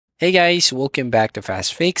Hey guys, welcome back to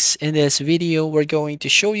Fast Fix. In this video, we're going to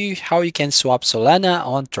show you how you can swap Solana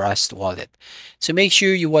on Trust Wallet. So make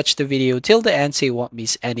sure you watch the video till the end so you won't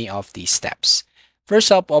miss any of these steps.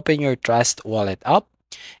 First up, open your Trust Wallet up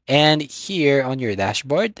and here on your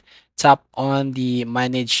dashboard, tap on the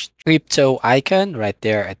Manage Crypto icon right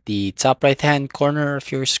there at the top right hand corner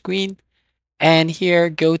of your screen. And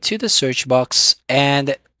here, go to the search box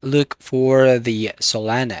and look for the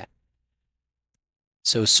Solana.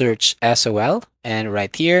 So search SOL, and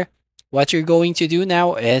right here, what you're going to do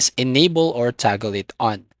now is enable or toggle it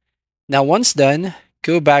on. Now, once done,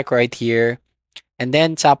 go back right here and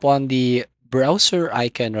then tap on the browser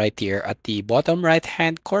icon right here at the bottom right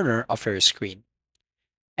hand corner of your screen.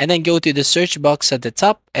 And then go to the search box at the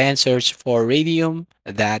top and search for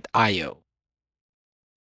radium.io.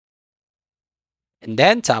 And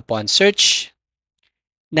then tap on search.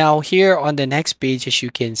 Now here on the next page, as you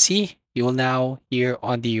can see, you will now here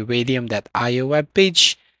on the radium.io web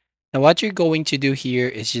page. Now what you're going to do here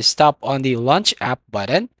is just tap on the launch app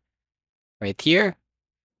button right here.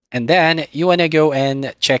 And then you want to go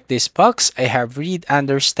and check this box. I have read,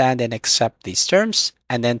 understand, and accept these terms.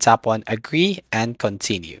 And then tap on agree and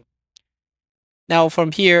continue. Now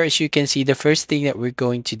from here, as you can see, the first thing that we're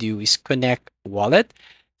going to do is connect wallet.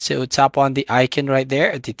 So tap on the icon right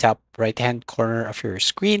there at the top right hand corner of your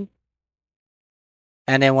screen.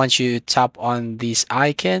 And then once you tap on this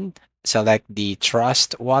icon, select the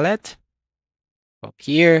Trust Wallet up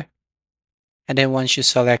here. And then once you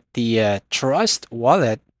select the Trust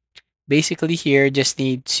Wallet, basically here, just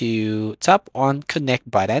need to tap on Connect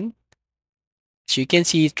button. So you can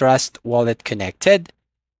see Trust Wallet connected.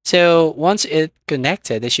 So once it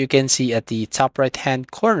connected, as you can see at the top right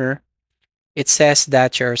hand corner, it says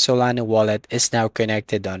that your Solana wallet is now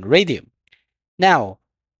connected on Radium. Now,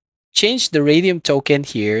 change the Radium token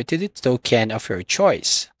here to the token of your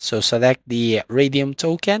choice. So select the Radium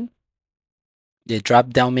token, the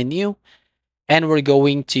drop down menu, and we're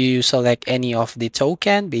going to select any of the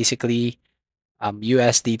token, basically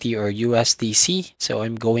USDT or USDC. So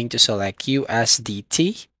I'm going to select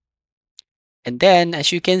USDT. And then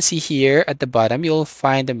as you can see here at the bottom, you'll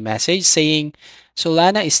find a message saying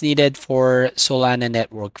Solana is needed for Solana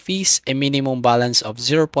network fees. A minimum balance of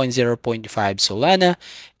 0.0.5 Solana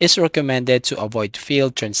is recommended to avoid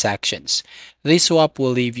failed transactions. This swap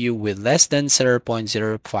will leave you with less than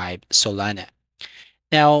 0.05 Solana.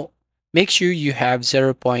 Now, make sure you have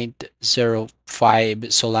 0.05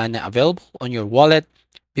 Solana available on your wallet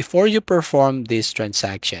before you perform this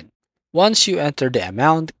transaction. Once you enter the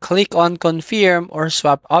amount, click on Confirm or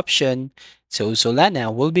Swap option, so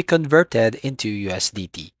Solana will be converted into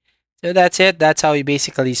USDT. So that's it. That's how you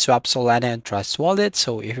basically swap Solana and Trust Wallet.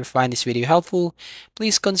 So if you find this video helpful,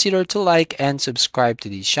 please consider to like and subscribe to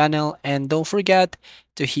this channel. And don't forget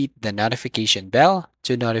to hit the notification bell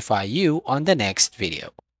to notify you on the next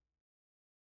video.